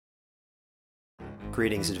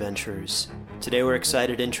Greetings, adventurers. Today we're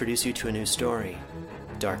excited to introduce you to a new story,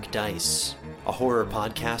 Dark Dice, a horror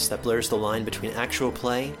podcast that blurs the line between actual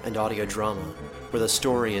play and audio drama, where the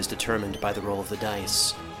story is determined by the roll of the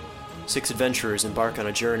dice. 6 adventurers embark on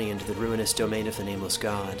a journey into the ruinous domain of the Nameless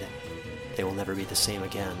God. They will never be the same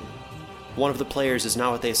again. One of the players is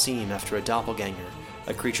not what they seem after a doppelganger,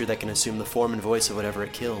 a creature that can assume the form and voice of whatever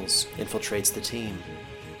it kills, infiltrates the team.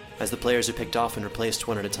 As the players are picked off and replaced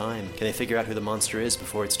one at a time, can they figure out who the monster is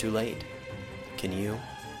before it's too late? Can you?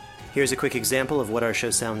 Here's a quick example of what our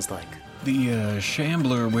show sounds like. The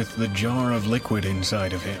shambler with the jar of liquid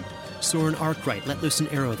inside of him. Soren Arkwright let loose an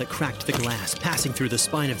arrow that cracked the glass, passing through the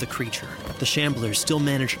spine of the creature. The shambler still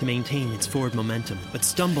managed to maintain its forward momentum, but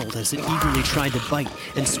stumbled as it eagerly tried to bite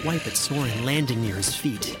and swipe at Soren, landing near his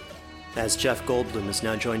feet. As Jeff Goldblum has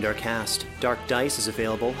now joined our cast, Dark Dice is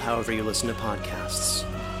available however you listen to podcasts.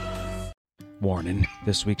 Warning,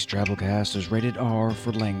 this week's Drabblecast is rated R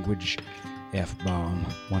for language. F-bomb,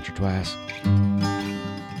 once or twice.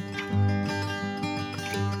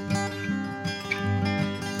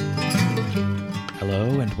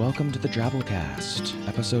 Hello and welcome to the Drabblecast,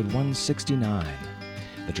 episode 169.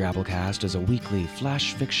 The Drabblecast is a weekly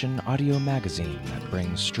flash fiction audio magazine that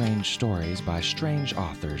brings strange stories by strange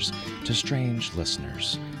authors to strange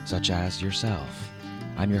listeners, such as yourself.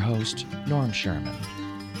 I'm your host, Norm Sherman.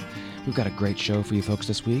 We've got a great show for you folks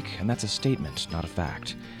this week, and that's a statement, not a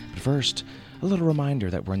fact. But first, a little reminder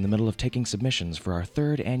that we're in the middle of taking submissions for our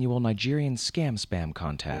 3rd annual Nigerian Scam Spam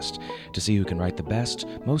contest to see who can write the best,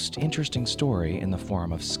 most interesting story in the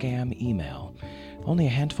form of scam email. Only a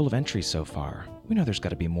handful of entries so far. We know there's got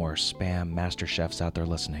to be more spam master chefs out there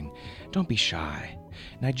listening. Don't be shy.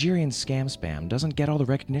 Nigerian Scam Spam doesn't get all the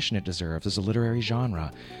recognition it deserves as a literary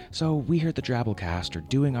genre, so we here at the Drabblecast are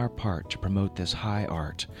doing our part to promote this high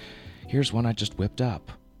art. Here's one I just whipped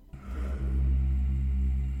up.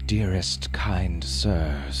 Dearest kind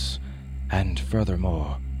sirs, and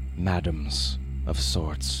furthermore, madams of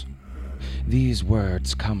sorts, these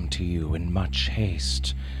words come to you in much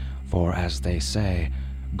haste, for as they say,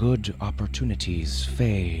 good opportunities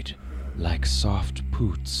fade like soft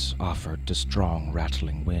poots offered to strong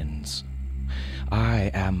rattling winds.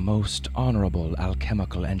 I am most honorable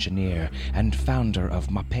alchemical engineer and founder of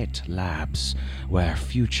Muppet Labs, where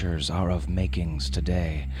futures are of makings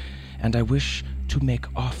today, and I wish to make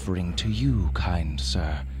offering to you, kind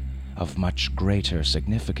sir, of much greater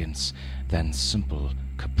significance than simple,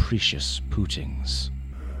 capricious pootings.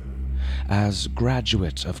 As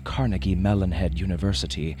graduate of Carnegie Mellonhead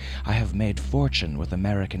University, I have made fortune with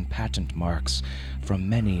American patent marks from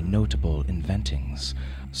many notable inventings,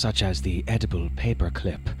 such as the edible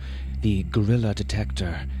paperclip, the gorilla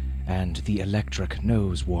detector, and the electric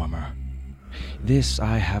nose warmer. This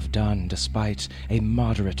I have done despite a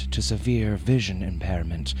moderate to severe vision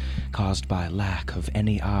impairment caused by lack of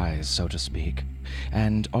any eyes, so to speak,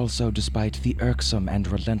 and also despite the irksome and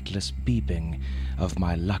relentless beeping of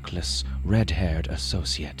my luckless, red-haired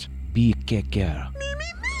associate, Beekeker.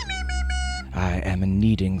 I am in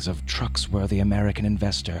needings of trucksworthy American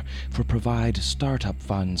investor for provide startup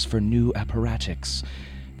funds for new apparatics,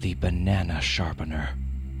 the banana sharpener.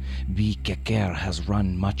 Beekeker has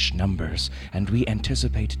run much numbers, and we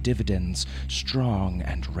anticipate dividends strong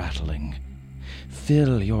and rattling.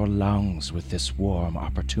 Fill your lungs with this warm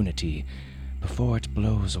opportunity before it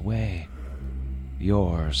blows away.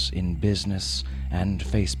 Yours in business and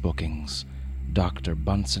Facebookings, Dr.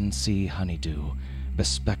 Bunsen C. Honeydew,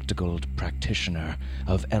 bespectacled practitioner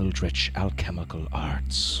of eldritch alchemical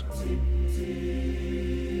arts.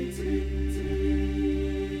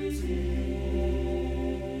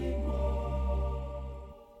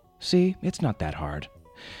 See, it's not that hard.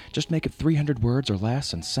 Just make it 300 words or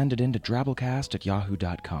less and send it in to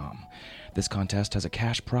drabblecast@yahoo.com. This contest has a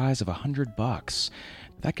cash prize of $100.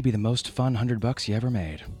 That could be the most fun $100 you ever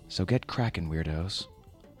made. So get crackin', weirdos.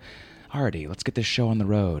 Alrighty, let's get this show on the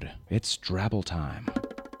road. It's Drabble time.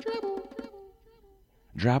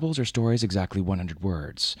 Drabbles are stories exactly 100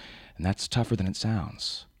 words, and that's tougher than it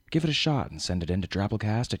sounds. Give it a shot and send it in to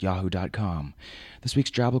drabblecast@yahoo.com. This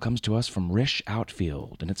week's Drabble comes to us from Rish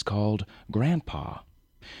Outfield, and it's called Grandpa.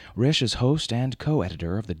 Rish is host and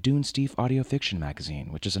co-editor of the Dunesteef audio fiction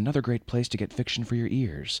magazine, which is another great place to get fiction for your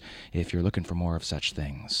ears, if you're looking for more of such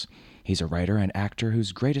things. He's a writer and actor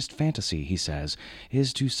whose greatest fantasy, he says,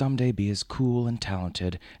 is to someday be as cool and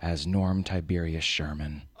talented as Norm Tiberius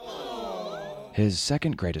Sherman. His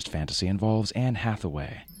second greatest fantasy involves Anne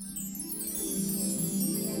Hathaway.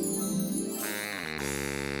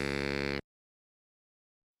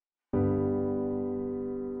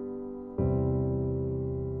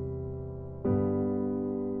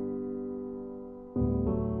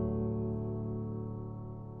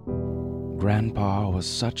 Grandpa was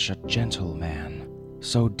such a gentle man,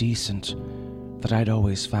 so decent that I'd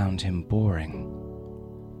always found him boring.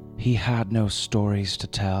 He had no stories to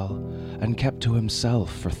tell and kept to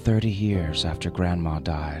himself for 30 years after Grandma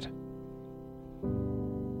died.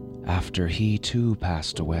 After he too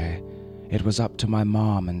passed away, it was up to my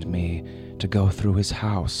mom and me to go through his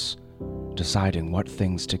house, deciding what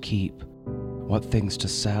things to keep, what things to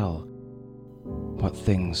sell, what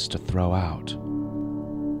things to throw out.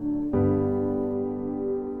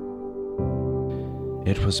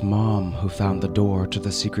 It was Mom who found the door to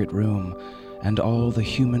the secret room and all the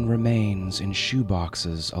human remains in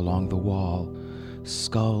shoeboxes along the wall,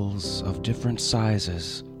 skulls of different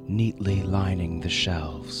sizes neatly lining the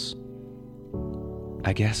shelves.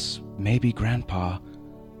 I guess maybe Grandpa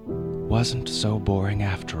wasn't so boring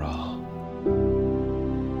after all.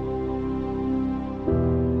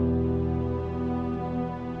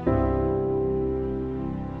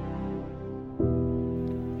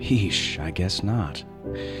 Yeesh, I guess not.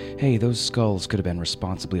 Hey, those skulls could have been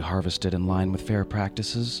responsibly harvested in line with fair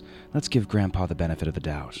practices. Let's give Grandpa the benefit of the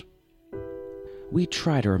doubt. We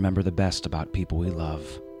try to remember the best about people we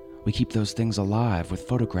love. We keep those things alive with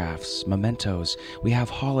photographs, mementos. We have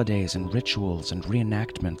holidays and rituals and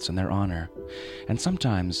reenactments in their honor. And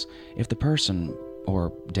sometimes, if the person,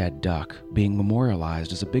 or dead duck, being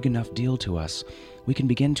memorialized is a big enough deal to us, we can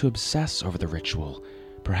begin to obsess over the ritual,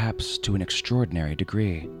 perhaps to an extraordinary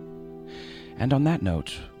degree. And on that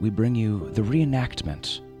note, we bring you The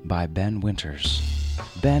Reenactment by Ben Winters.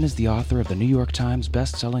 Ben is the author of the New York Times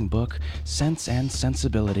best-selling book Sense and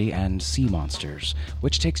Sensibility and Sea Monsters,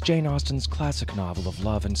 which takes Jane Austen's classic novel of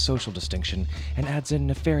love and social distinction and adds in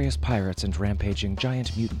nefarious pirates and rampaging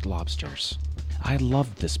giant mutant lobsters. I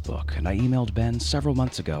loved this book, and I emailed Ben several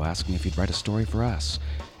months ago asking if he'd write a story for us,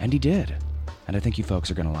 and he did, and I think you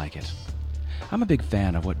folks are going to like it. I'm a big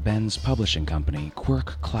fan of what Ben's publishing company,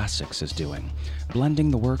 Quirk Classics, is doing, blending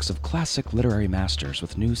the works of classic literary masters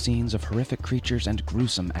with new scenes of horrific creatures and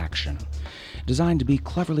gruesome action. Designed to be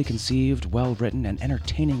cleverly conceived, well-written, and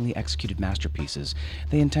entertainingly executed masterpieces,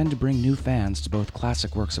 they intend to bring new fans to both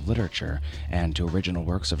classic works of literature and to original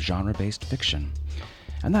works of genre-based fiction.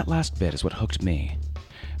 And that last bit is what hooked me.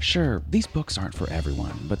 Sure, these books aren't for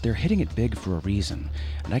everyone, but they're hitting it big for a reason,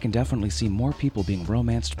 and I can definitely see more people being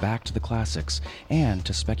romanced back to the classics and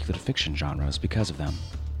to speculative fiction genres because of them.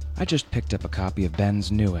 I just picked up a copy of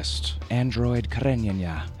Ben's newest, Android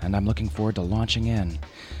Karenina, and I'm looking forward to launching in.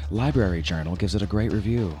 Library Journal gives it a great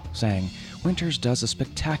review, saying, Winters does a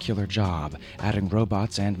spectacular job adding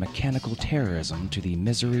robots and mechanical terrorism to the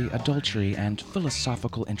misery, adultery, and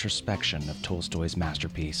philosophical introspection of Tolstoy's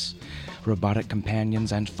masterpiece. Robotic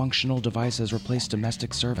companions and functional devices replace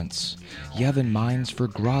domestic servants. Yevon mines for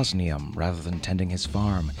Groznium rather than tending his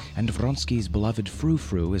farm, and Vronsky's beloved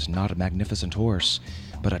Frou-Frou is not a magnificent horse,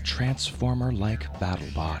 but a transformer-like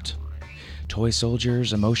battlebot. Toy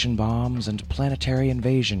soldiers, emotion bombs, and planetary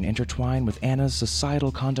invasion intertwine with Anna's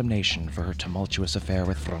societal condemnation for her tumultuous affair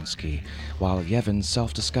with Vronsky, while Yevon's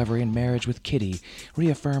self-discovery and marriage with Kitty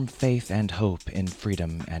reaffirm faith and hope in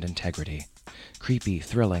freedom and integrity. Creepy,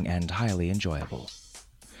 thrilling, and highly enjoyable.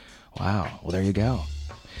 Wow, well there you go.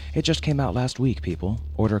 It just came out last week, people.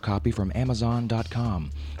 Order a copy from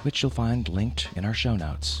Amazon.com, which you'll find linked in our show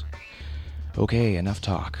notes. Okay, enough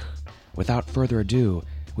talk. Without further ado,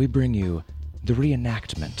 we bring you The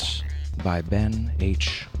Reenactment by Ben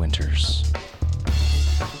H. Winters.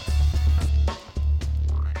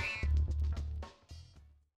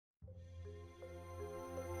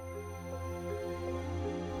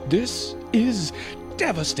 This is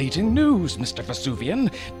devastating news, Mr.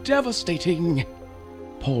 Vesuvian. Devastating.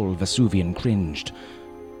 Paul Vesuvian cringed.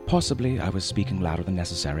 Possibly I was speaking louder than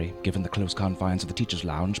necessary, given the close confines of the teacher's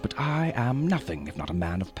lounge, but I am nothing if not a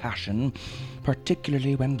man of passion,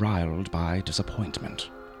 particularly when riled by disappointment.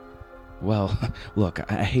 Well, look,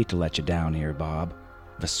 I hate to let you down here, Bob,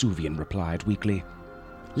 Vesuvian replied weakly.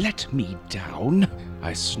 Let me down?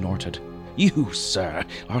 I snorted. You, sir,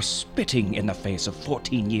 are spitting in the face of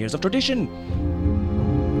 14 years of tradition.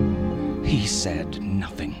 He said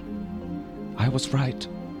nothing. I was right,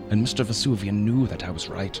 and Mr. Vesuvian knew that I was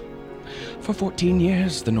right. For 14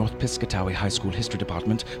 years, the North Piscataway High School History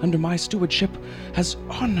Department, under my stewardship, has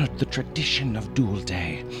honored the tradition of Duel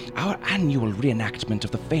Day, our annual reenactment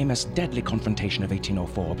of the famous deadly confrontation of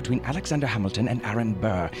 1804 between Alexander Hamilton and Aaron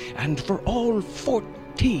Burr, and for all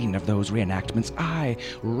 14 of those reenactments, I,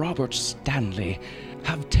 Robert Stanley,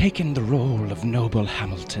 have taken the role of Noble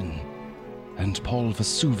Hamilton. And Paul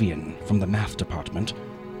Vesuvian, from the math department,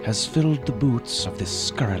 has filled the boots of this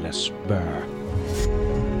scurrilous Burr.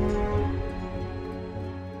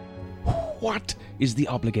 What is the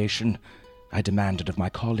obligation? I demanded of my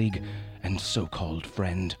colleague and so-called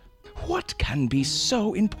friend. What can be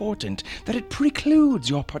so important that it precludes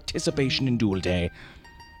your participation in Duel Day?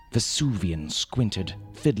 Vesuvian squinted,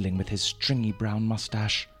 fiddling with his stringy brown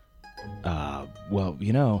mustache.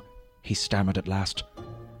 Well, he stammered at last.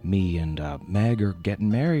 Me and Meg are getting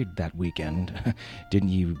married that weekend. Didn't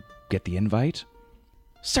you get the invite?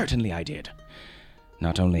 Certainly I did.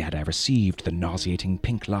 Not only had I received the nauseating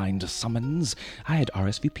pink-lined summons, I had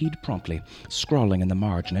RSVP'd promptly, scrawling in the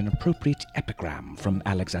margin an appropriate epigram from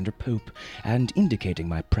Alexander Pope and indicating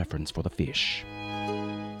my preference for the fish.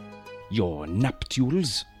 Your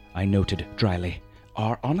nuptials, I noted dryly,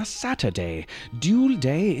 are on a Saturday. Duel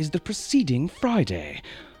Day is the preceding Friday.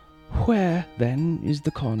 Where, then, is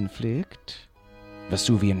the conflict?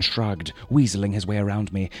 Vesuvian shrugged, weaseling his way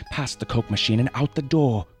around me, past the Coke machine and out the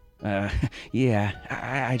door. Yeah,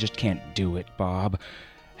 I just can't do it, Bob.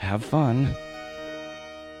 Have fun.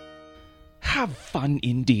 Have fun,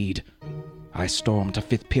 indeed. I stormed to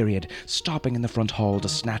fifth period, stopping in the front hall to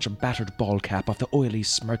snatch a battered ball cap off the oily,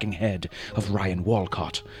 smirking head of Ryan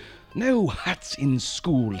Walcott. No hats in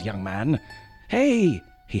school, young man. Hey,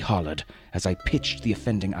 he hollered as I pitched the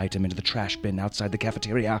offending item into the trash bin outside the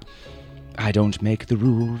cafeteria. I don't make the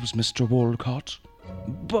rules, Mr. Walcott.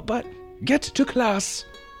 But get to class.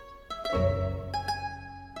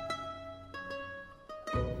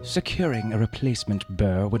 Securing a replacement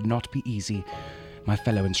burr would not be easy. My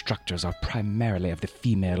fellow instructors are primarily of the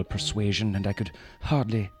female persuasion, and I could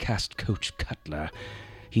hardly cast Coach Cutler,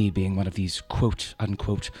 he being one of these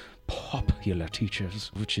quote-unquote popular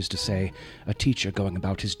teachers, which is to say, a teacher going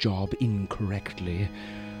about his job incorrectly.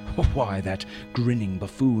 Why, that grinning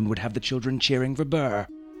buffoon would have the children cheering for Burr.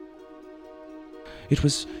 It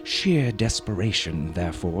was sheer desperation,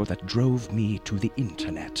 therefore, that drove me to the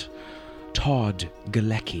internet. Todd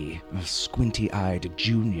Galecki, a squinty-eyed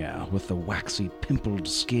junior with the waxy, pimpled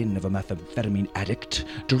skin of a methamphetamine addict,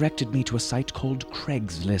 directed me to a site called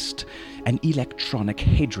Craigslist, an electronic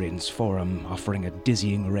hadrian's forum offering a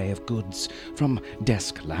dizzying array of goods, from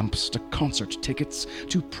desk lamps to concert tickets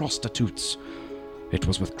to prostitutes. It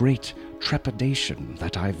was with great trepidation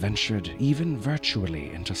that I ventured, even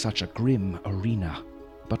virtually, into such a grim arena.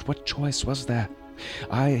 But what choice was there?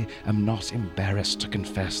 I am not embarrassed to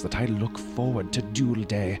confess that I look forward to Duel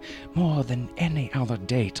Day more than any other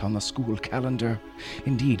date on the school calendar.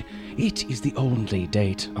 Indeed, it is the only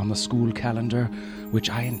date on the school calendar which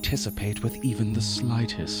I anticipate with even the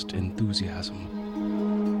slightest enthusiasm.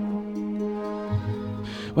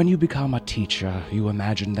 When you become a teacher, you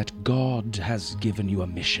imagine that God has given you a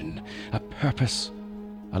mission, a purpose.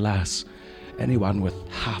 Alas, anyone with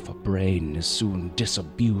half a brain is soon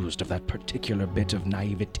disabused of that particular bit of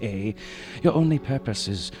naivete. Your only purpose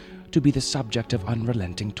is to be the subject of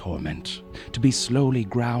unrelenting torment, to be slowly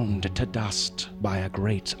ground to dust by a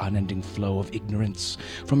great unending flow of ignorance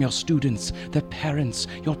from your students, their parents,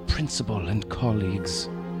 your principal and colleagues.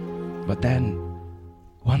 But then,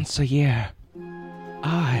 once a year,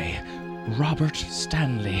 I, Robert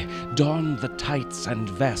Stanley, don the tights and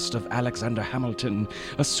vest of Alexander Hamilton,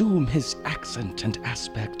 assume his accent and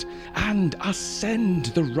aspect, and ascend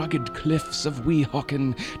the rugged cliffs of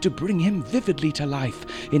Weehawken to bring him vividly to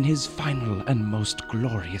life in his final and most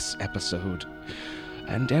glorious episode.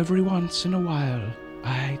 And every once in a while,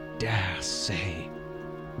 I dare say,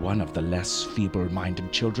 one of the less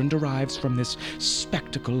feeble-minded children derives from this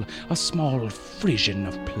spectacle a small frisson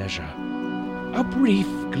of pleasure. A brief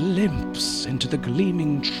glimpse into the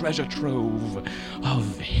gleaming treasure trove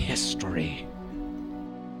of history.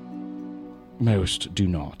 Most do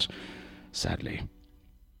not, sadly.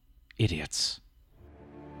 Idiots.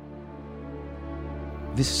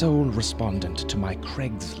 The sole respondent to my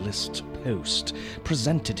Craigslist post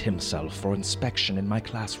presented himself for inspection in my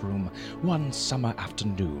classroom one summer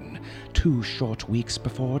afternoon, 2 short weeks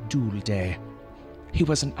before Duel Day. He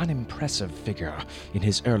was an unimpressive figure in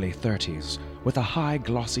his early 30s, with a high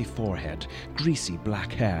glossy forehead, greasy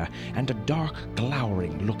black hair, and a dark,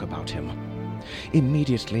 glowering look about him.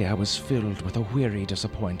 Immediately I was filled with a weary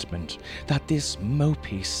disappointment that this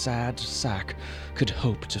mopey, sad sack could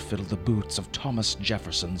hope to fill the boots of Thomas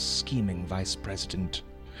Jefferson's scheming vice president.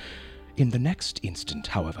 In the next instant,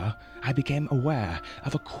 however, I became aware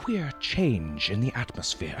of a queer change in the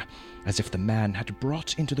atmosphere, as if the man had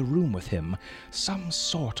brought into the room with him some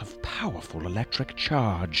sort of powerful electric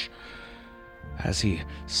charge. As he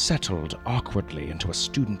settled awkwardly into a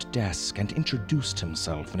student desk and introduced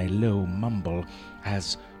himself in a low mumble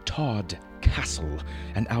as Todd Castle,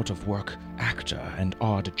 an out-of-work actor and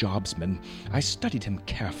odd jobsman, I studied him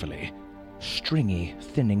carefully. Stringy,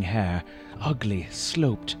 thinning hair, ugly,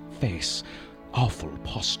 sloped face, awful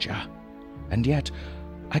posture. and yet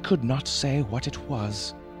I could not say what it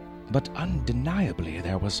was. But undeniably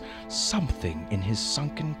there was something in his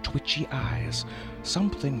sunken, twitchy eyes,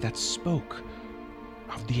 something that spoke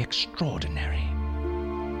of the extraordinary.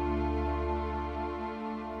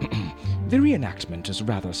 The reenactment is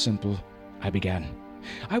rather simple, I began.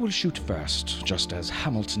 I will shoot first, just as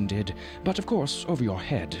Hamilton did, but of course over your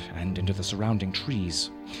head and into the surrounding trees.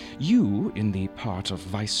 You, in the part of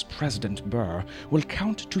Vice President Burr, will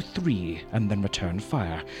count to 3 and then return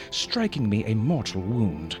fire, striking me a mortal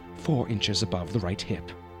wound 4 inches above the right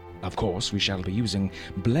hip. Of course, we shall be using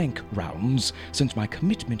blank rounds, since my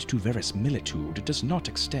commitment to verisimilitude does not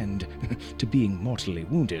extend to being mortally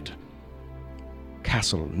wounded.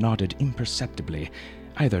 Castle nodded imperceptibly,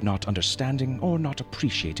 either not understanding or not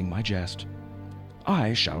appreciating my jest.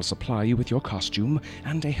 I shall supply you with your costume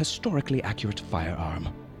and a historically accurate firearm.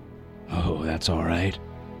 Oh, that's all right,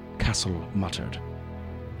 Castle muttered.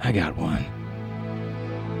 I got one.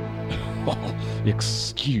 Oh,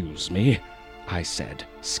 excuse me, I said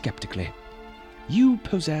skeptically. You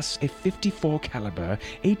possess a .54 caliber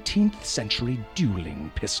 18th century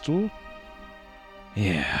dueling pistol?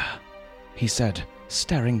 Yeah, he said,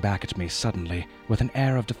 staring back at me suddenly with an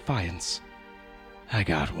air of defiance. I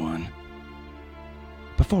got one.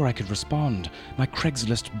 Before I could respond, my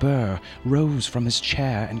Craigslist Burr rose from his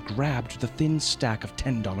chair and grabbed the thin stack of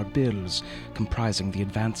 $10 bills, comprising the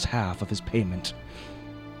advance half of his payment.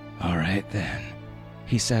 All right, then,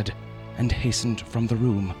 he said, and hastened from the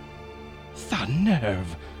room. The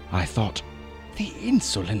nerve, I thought. The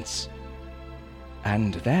insolence.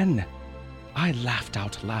 And then I laughed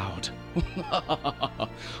out loud.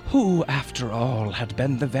 Who, after all, had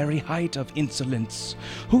been the very height of insolence?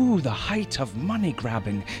 Who the height of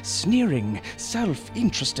money-grabbing, sneering,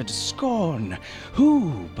 self-interested scorn?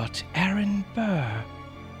 Who but Aaron Burr?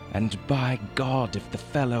 And by God, if the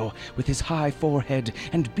fellow, with his high forehead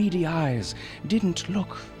and beady eyes, didn't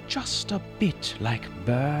look just a bit like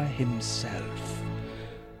Burr himself.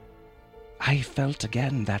 I felt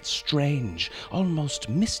again that strange, almost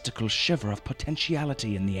mystical shiver of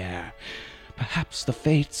potentiality in the air. Perhaps the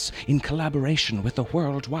fates, in collaboration with the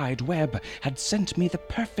World Wide Web, had sent me the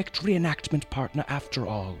perfect reenactment partner after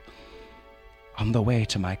all. On the way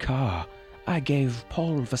to my car, I gave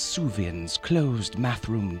Paul Vesuvian's closed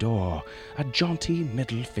mathroom door a jaunty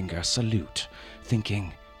middle-finger salute,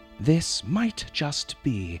 thinking, this might just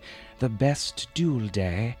be the best duel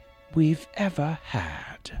day we've ever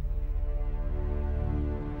had.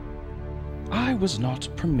 I was not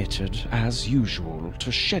permitted, as usual,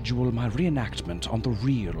 to schedule my reenactment on the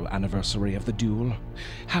real anniversary of the duel.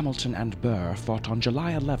 Hamilton and Burr fought on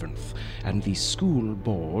July 11th, and the school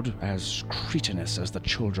board, as cretinous as the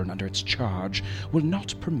children under its charge, will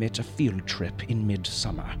not permit a field trip in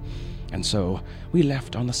midsummer. And so we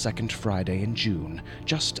left on the second Friday in June,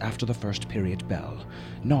 just after the first period bell,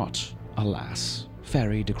 not, alas,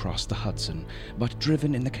 ferried across the Hudson, but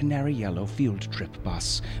driven in the canary yellow field trip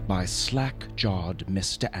bus by slack-jawed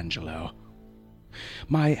Mr. Angelo.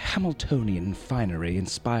 My Hamiltonian finery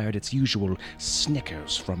inspired its usual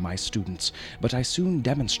snickers from my students, but I soon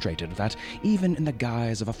demonstrated that, even in the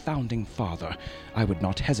guise of a founding father, I would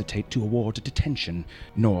not hesitate to award detention,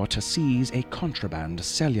 nor to seize a contraband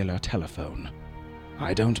cellular telephone.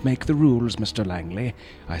 I don't make the rules, Mr. Langley,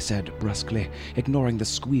 I said brusquely, ignoring the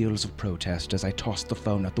squeals of protest as I tossed the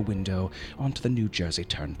phone out the window onto the New Jersey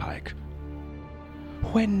Turnpike.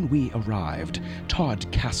 When we arrived,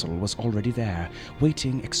 Todd Castle was already there,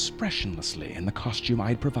 waiting expressionlessly in the costume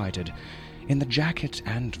I'd provided. In the jacket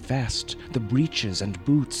and vest, the breeches and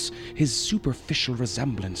boots, his superficial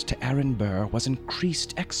resemblance to Aaron Burr was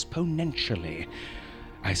increased exponentially.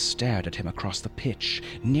 I stared at him across the pitch,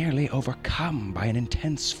 nearly overcome by an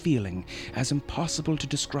intense feeling, as impossible to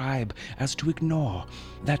describe as to ignore,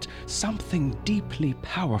 that something deeply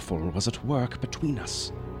powerful was at work between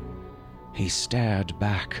us. He stared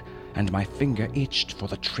back, and my finger itched for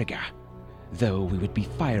the trigger. Though we would be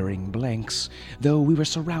firing blanks, though we were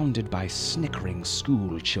surrounded by snickering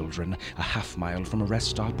school children a half-mile from a rest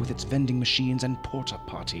stop with its vending machines and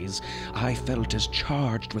porta-potties, I felt as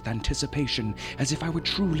charged with anticipation as if I were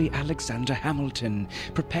truly Alexander Hamilton,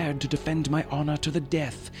 prepared to defend my honor to the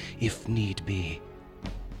death, if need be.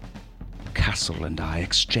 Castle and I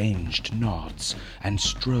exchanged nods and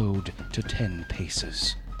strode to 10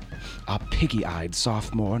 paces. A piggy-eyed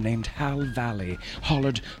sophomore named Hal Valley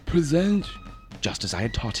hollered, "Present!" just as I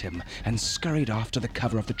had taught him, and scurried off to the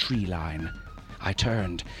cover of the tree line. I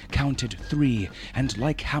turned, counted 3, and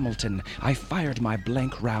like Hamilton, I fired my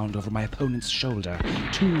blank round over my opponent's shoulder,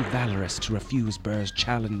 too valorous to refuse Burr's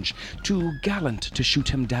challenge, too gallant to shoot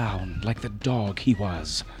him down like the dog he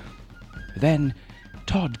was. Then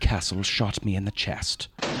Todcastle shot me in the chest.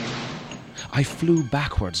 I flew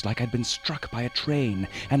backwards like I'd been struck by a train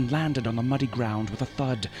and landed on the muddy ground with a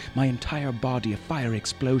thud, my entire body a fiery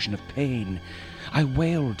explosion of pain. I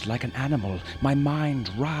wailed like an animal, my mind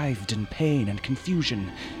writhed in pain and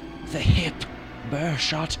confusion. The hip! Burr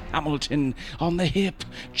shot Hamilton on the hip,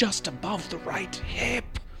 just above the right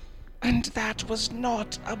hip. And that was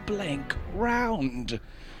not a blank round.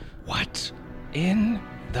 What in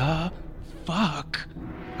the fuck?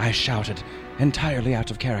 I shouted, entirely out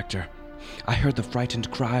of character. I heard the frightened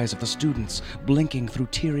cries of the students, blinking through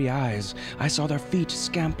teary eyes. I saw their feet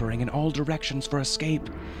scampering in all directions for escape.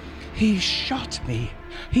 He shot me.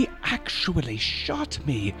 He actually shot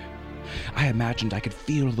me. I imagined I could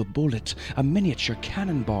feel the bullet, a miniature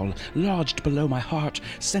cannonball, lodged below my heart,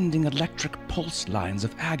 sending electric pulse lines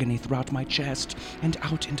of agony throughout my chest and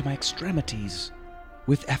out into my extremities.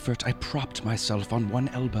 With effort, I propped myself on one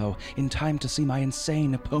elbow in time to see my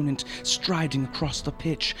insane opponent striding across the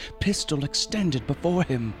pitch, pistol extended before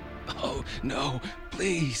him. "Oh, no,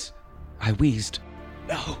 please," I wheezed.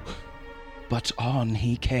 "No." But on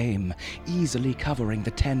he came, easily covering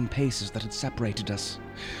the 10 paces that had separated us.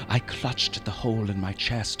 I clutched at the hole in my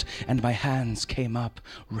chest, and my hands came up,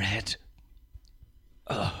 red.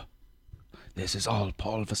 Ugh. This is all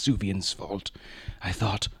Paul Vesuvian's fault, I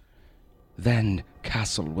thought. Then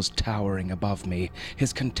Castle was towering above me,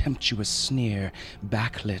 his contemptuous sneer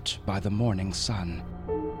backlit by the morning sun.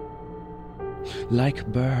 Like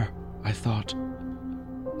Burr, I thought.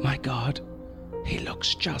 My God, he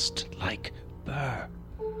looks just like Burr.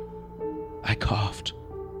 I coughed.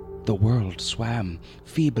 The world swam.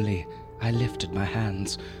 Feebly, I lifted my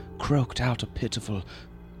hands, croaked out a pitiful,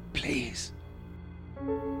 "Please."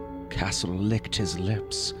 Castle licked his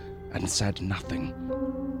lips and said nothing.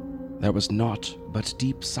 There was naught but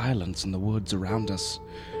deep silence in the woods around us.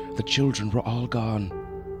 The children were all gone.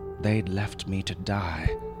 They'd left me to die,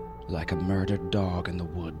 like a murdered dog in the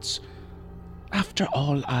woods, after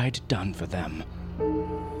all I'd done for them.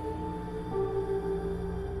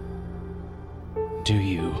 "Do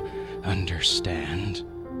you understand?"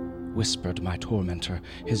 whispered my tormentor,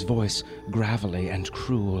 his voice gravelly and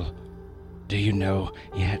cruel. "Do you know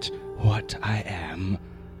yet what I am?"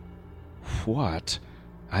 "What?"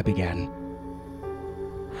 I began.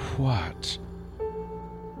 "What?"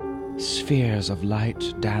 Spheres of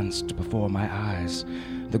light danced before my eyes.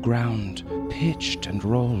 The ground pitched and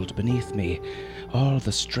rolled beneath me. All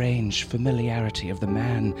the strange familiarity of the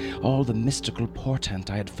man, all the mystical portent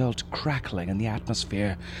I had felt crackling in the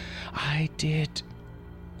atmosphere. I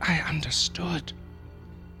understood.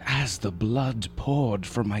 As the blood poured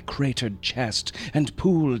from my cratered chest and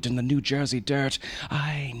pooled in the New Jersey dirt,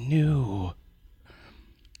 I knew.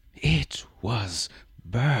 It was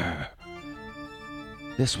Burr.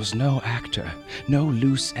 This was no actor, no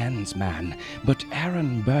loose ends man, but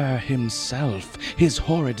Aaron Burr himself, his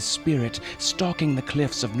horrid spirit stalking the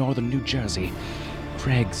cliffs of northern New Jersey.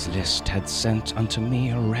 Craigslist had sent unto me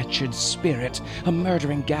a wretched spirit, a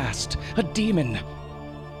murdering ghast, a demon.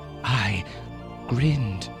 I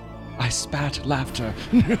grinned. I spat laughter.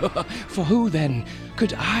 For who, then,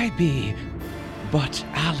 could I be but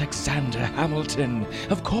Alexander Hamilton?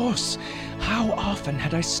 Of course. How often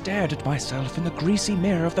had I stared at myself in the greasy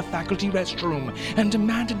mirror of the faculty restroom and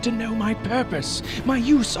demanded to know my purpose, my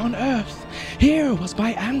use on Earth? Here was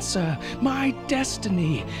my answer, my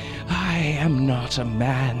destiny. I am not a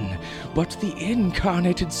man, but the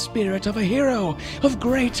incarnated spirit of a hero, of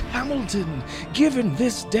great Hamilton, given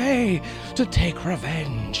this day to take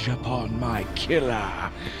revenge upon my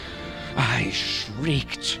killer. I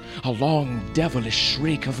shrieked, a long devilish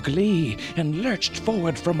shriek of glee, and lurched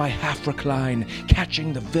forward from my half-recline,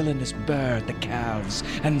 catching the villainous Burr at the calves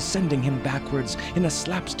and sending him backwards in a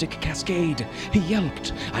slapstick cascade. He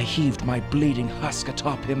yelped. I heaved my bleeding husk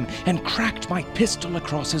atop him and cracked my pistol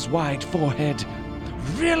across his wide forehead.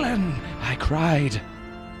 "Villain!" I cried.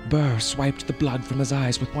 Burr swiped the blood from his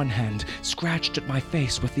eyes with one hand, scratched at my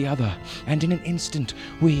face with the other, and in an instant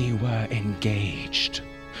we were engaged.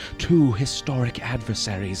 Two historic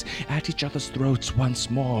adversaries at each other's throats once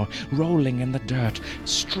more, rolling in the dirt,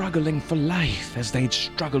 struggling for life as they'd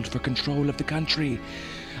struggled for control of the country.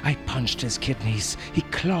 I punched his kidneys. He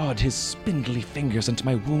clawed his spindly fingers into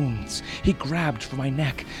my wounds. He grabbed for my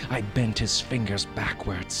neck. I bent his fingers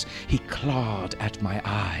backwards. He clawed at my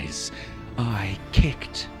eyes. I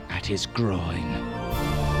kicked at his groin.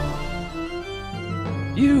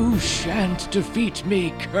 "You shan't defeat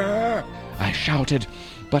me, cur!" I shouted.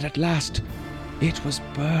 But at last, it was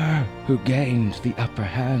Burr who gained the upper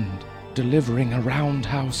hand, delivering a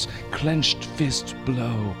roundhouse, clenched fist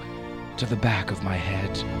blow to the back of my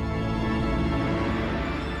head.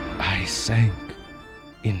 I sank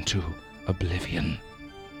into oblivion.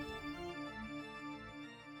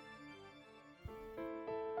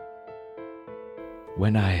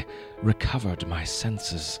 When I recovered my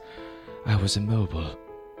senses, I was immobile.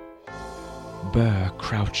 Burr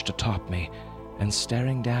crouched atop me, and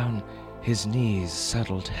staring down, his knees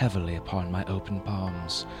settled heavily upon my open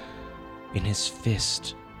palms. In his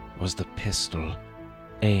fist was the pistol,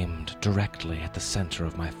 aimed directly at the center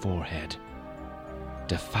of my forehead.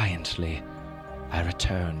 Defiantly, I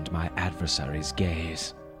returned my adversary's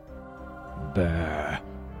gaze. "Burr,"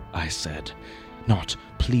 I said, not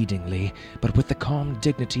pleadingly, but with the calm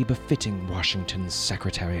dignity befitting Washington's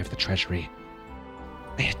Secretary of the Treasury.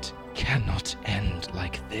 "It cannot end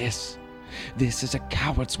like this. This is a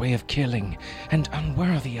coward's way of killing, and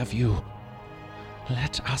unworthy of you.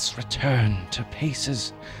 Let us return to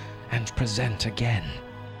paces and present again.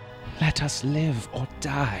 Let us live or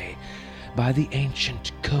die by the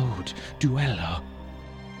ancient code duello.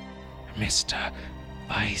 Mr.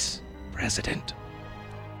 Vice President."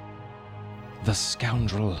 The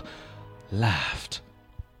scoundrel laughed.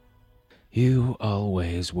 "You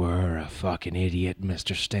always were a fucking idiot,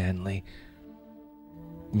 Mr. Stanley."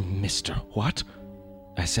 "Mr. what?"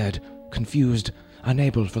 I said, confused,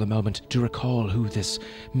 unable for the moment to recall who this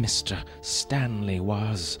Mr. Stanley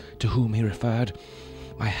was to whom he referred.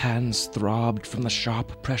 My hands throbbed from the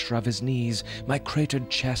sharp pressure of his knees. My cratered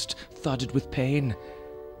chest thudded with pain.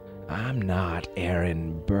 "I'm not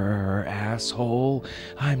Aaron Burr, asshole.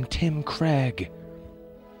 I'm Tim Craig."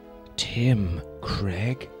 Tim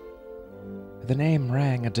Craig? The name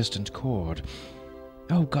rang a distant chord.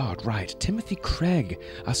 Oh God, right, Timothy Craig,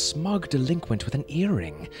 a smug delinquent with an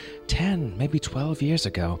earring. 10, maybe 12 years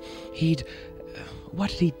ago.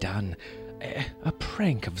 What had he done? A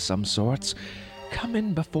prank of some sorts. Come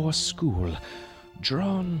in before school.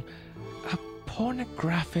 Drawn a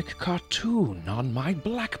pornographic cartoon on my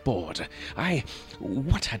blackboard.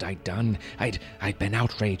 What had I done? I'd been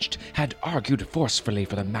outraged, had argued forcefully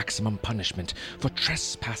for the maximum punishment, for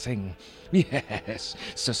trespassing. Yes,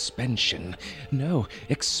 suspension. No,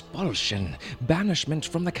 expulsion. Banishment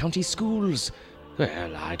from the county schools.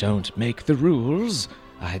 Well, I don't make the rules,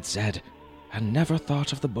 I'd said, and never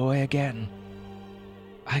thought of the boy again.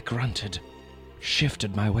 I grunted,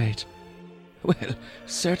 shifted my weight. Well,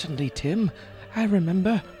 certainly, Tim, I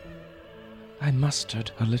remember. I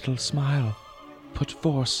mustered a little smile, put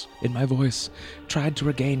force in my voice, tried to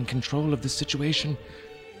regain control of the situation.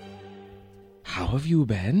 How have you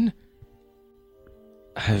been?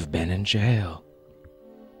 I've been in jail.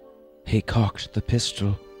 He cocked the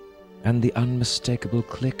pistol, and the unmistakable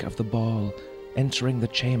click of the ball entering the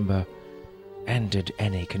chamber ended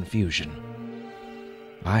any confusion.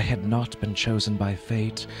 I had not been chosen by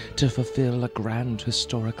fate to fulfill a grand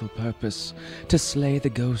historical purpose, to slay the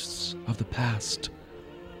ghosts of the past.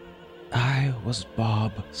 I was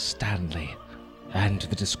Bob Stanley, and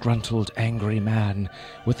the disgruntled, angry man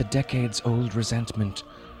with a decades-old resentment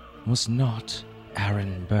was not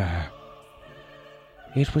Aaron Burr.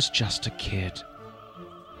 It was just a kid.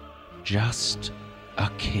 Just a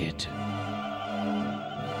kid.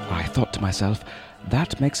 I thought to myself,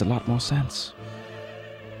 that makes a lot more sense.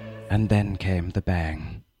 And then came the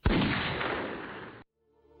bang.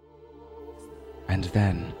 And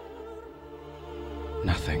then,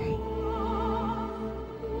 nothing.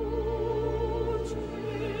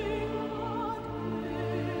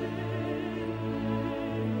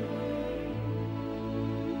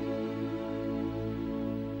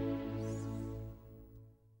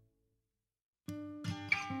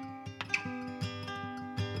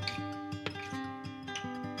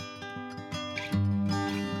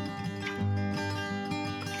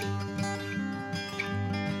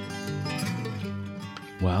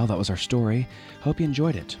 Well, that was our story. Hope you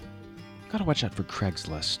enjoyed it. Gotta watch out for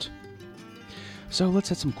Craigslist. So let's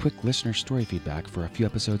hit some quick listener story feedback for a few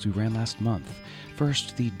episodes we ran last month.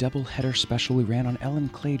 First, the double-header special we ran on Ellen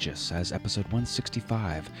Clagis as episode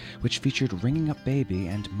 165, which featured Ringing Up Baby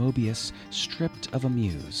and Mobius Stripped of a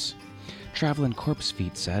Muse. Travelin' Corpse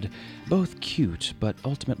Feet said, both cute, but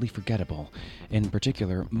ultimately forgettable. In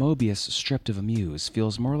particular, Mobius Stripped of a Muse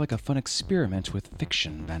feels more like a fun experiment with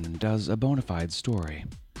fiction than does a bona fide story.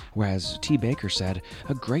 Whereas T. Baker said,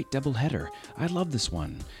 a great doubleheader. I love this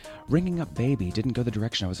one. Ringing Up Baby didn't go the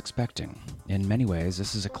direction I was expecting. In many ways,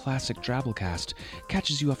 this is a classic Drabblecast.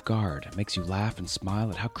 Catches you off guard, makes you laugh and smile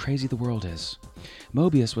at how crazy the world is.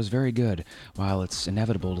 Mobius was very good. While it's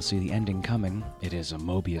inevitable to see the ending coming, it is a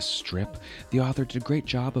Mobius strip, the author did a great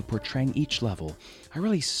job of portraying each level. I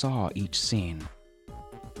really saw each scene.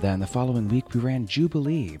 Then the following week, we ran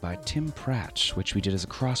Jubilee by Tim Pratt, which we did as a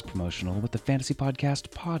cross-promotional with the fantasy podcast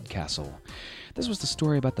Podcastle. This was the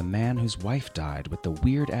story about the man whose wife died with the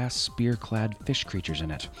weird-ass spear-clad fish creatures in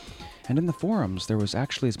it. And in the forums, there was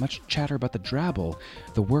actually as much chatter about the Drabble,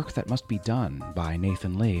 the work that must be done, by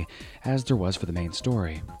Nathan Lee, as there was for the main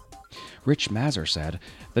story. Rich Mazur said,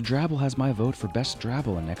 "The Drabble has my vote for Best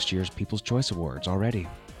Drabble in next year's People's Choice Awards already.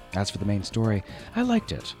 As for the main story, I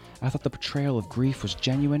liked it. I thought the portrayal of grief was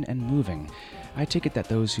genuine and moving. I take it that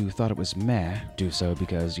those who thought it was meh do so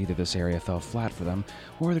because either this area fell flat for them,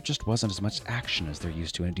 or there just wasn't as much action as they're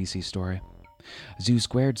used to in a DC story." Zoo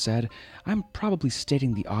Squared said, "I'm probably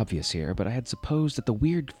stating the obvious here, but I had supposed that the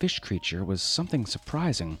weird fish creature was something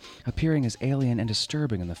surprising, appearing as alien and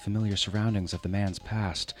disturbing in the familiar surroundings of the man's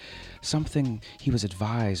past. Something he was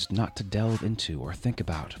advised not to delve into or think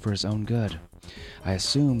about for his own good. I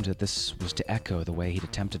assumed that this was to echo the way he'd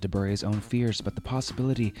attempted to bury his own fears about the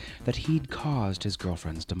possibility that he'd caused his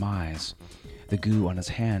girlfriend's demise. The goo on his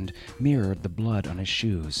hand mirrored the blood on his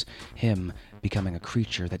shoes, him becoming a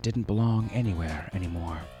creature that didn't belong anywhere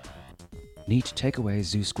anymore." Neat takeaways,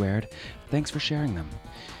 Zoo Squared. Thanks for sharing them.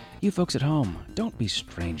 You folks at home, don't be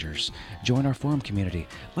strangers. Join our forum community.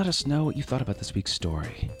 Let us know what you thought about this week's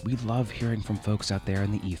story. We love hearing from folks out there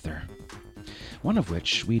in the ether. One of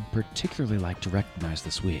which we'd particularly like to recognize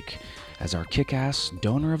this week as our kick-ass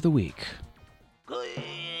donor of the week.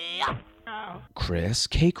 Chris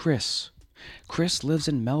K. Chris lives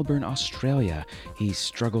in Melbourne, Australia. He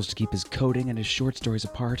struggles to keep his coding and his short stories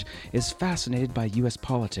apart, is fascinated by US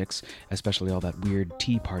politics, especially all that weird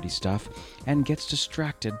Tea Party stuff, and gets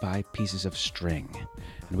distracted by pieces of string.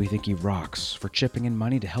 And we think he rocks for chipping in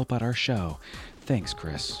money to help out our show. Thanks,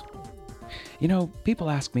 Chris. You know, people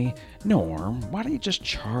ask me, "Norm, why don't you just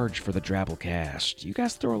charge for the Drabblecast? You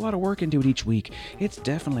guys throw a lot of work into it each week. It's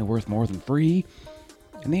definitely worth more than free."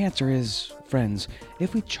 And the answer is, friends,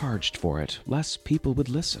 if we charged for it, less people would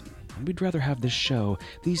listen. And we'd rather have this show,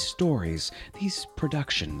 these stories, these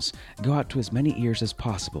productions, go out to as many ears as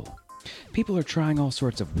possible. People are trying all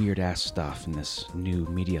sorts of weird-ass stuff in this new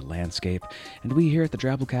media landscape, and we here at the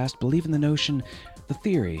Drabblecast believe in the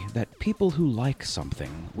theory that people who like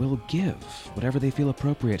something will give whatever they feel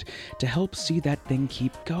appropriate to help see that thing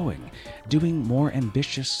keep going, doing more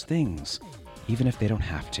ambitious things, even if they don't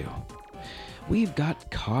have to. We've got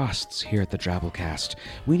costs here at the Drabblecast.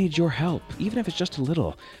 We need your help, even if it's just a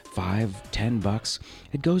little, $5, $10.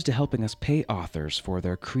 It goes to helping us pay authors for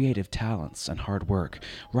their creative talents and hard work,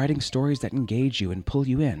 writing stories that engage you and pull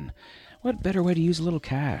you in. What better way to use a little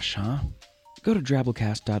cash, huh? Go to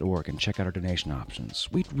drabblecast.org and check out our donation options.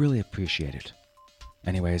 We'd really appreciate it.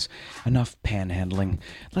 Anyways, enough panhandling.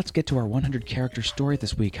 Let's get to our 100-character story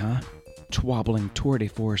this week, huh? Twobbling tour de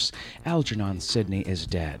force, Algernon Sidney is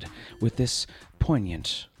dead, with this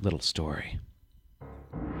poignant little story.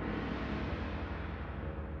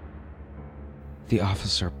 The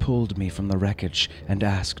officer pulled me from the wreckage and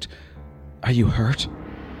asked, "Are you hurt?"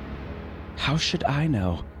 "How should I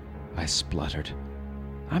know?" I spluttered.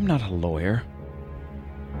 "I'm not a lawyer."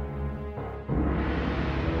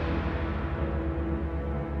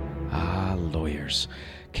 Ah, lawyers.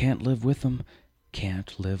 Can't live with them.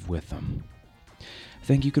 Can't live with them.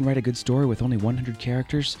 Think you can write a good story with only 100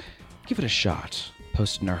 characters? Give it a shot.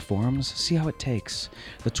 Post it in our forums, see how it takes.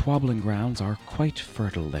 The twobbling grounds are quite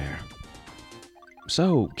fertile there.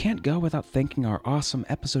 So, can't go without thanking our awesome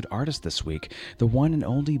episode artist this week, the one and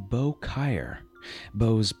only Bo Kyer.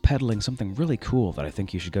 Bo's peddling something really cool that I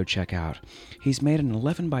think you should go check out. He's made an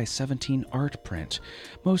 11x17 art print,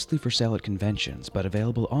 mostly for sale at conventions, but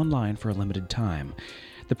available online for a limited time.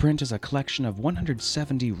 The print is a collection of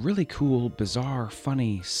 170 really cool, bizarre,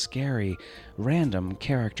 funny, scary, random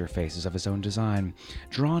character faces of his own design,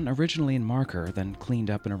 drawn originally in marker, then cleaned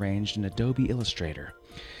up and arranged in Adobe Illustrator.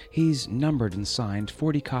 He's numbered and signed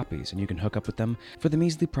 40 copies, and you can hook up with them for the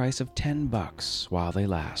measly price of $10 while they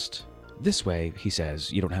last. This way, he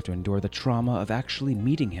says, you don't have to endure the trauma of actually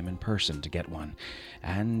meeting him in person to get one,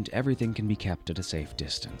 and everything can be kept at a safe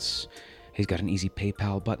distance. He's got an easy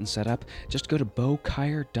PayPal button set up. Just go to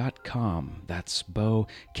bokyer.com. That's Bo,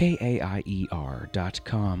 Kaier.com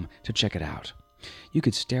to check it out. You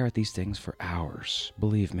could stare at these things for hours,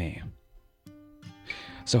 believe me.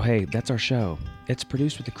 So hey, that's our show. It's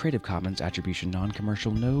produced with the Creative Commons Attribution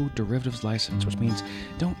Non-Commercial No Derivatives License, which means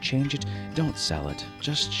don't change it, don't sell it,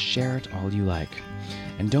 just share it all you like.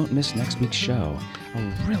 And don't miss next week's show,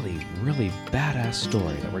 a really, really badass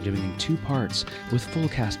story that we're doing in 2 parts with full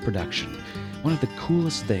cast production. One of the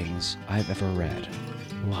coolest things I've ever read.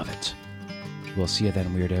 Love it. We'll see you then,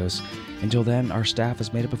 weirdos. Until then, our staff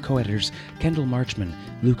is made up of co-editors Kendall Marchman,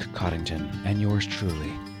 Luke Coddington, and yours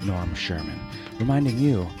truly, Norm Sherman, reminding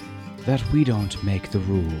you that we don't make the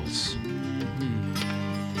rules.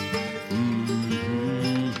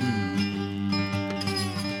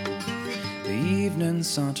 The evening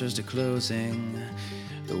saunters to closing.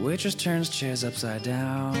 The waitress turns chairs upside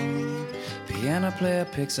down. Piano player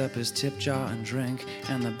picks up his tip jar and drink,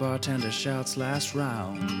 and the bartender shouts last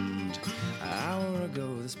round. An hour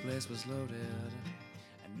ago this place was loaded,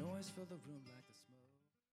 and noise filled the room like the smoke.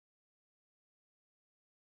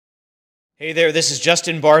 Hey there, this is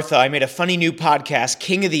Justin Bartha. I made a funny new podcast,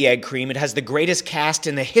 King of the Egg Cream. It has the greatest cast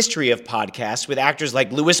in the history of podcasts with actors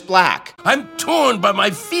like Louis Black, I'm torn by my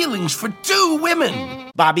feelings for two women.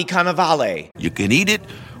 Bobby Cannavale, You can eat it,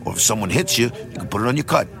 or if someone hits you, you can put it on your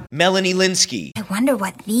cut. Melanie Linsky, I wonder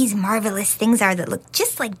what these marvelous things are that look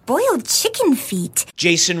just like boiled chicken feet.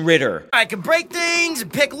 Jason Ritter, I can break things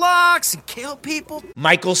and pick locks and kill people.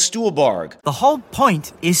 Michael Stuhlbarg, The whole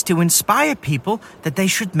point is to inspire people that they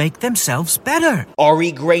should make themselves better.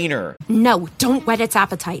 Ari Grainer, No, don't whet its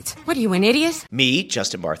appetite. What are you, an idiot? me,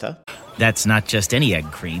 Justin Bartha, That's not just any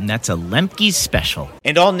egg cream, that's a Lemke's special.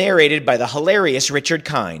 and all narrated by the hilarious Richard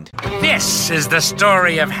Kind. This is the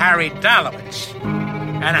story of Harry Dalowitz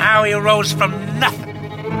and how he rose from nothing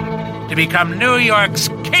to become New York's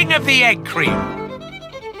King of the Egg Cream.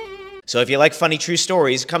 So if you like funny true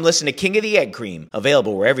stories, come listen to King of the Egg Cream,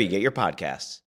 available wherever you get your podcasts.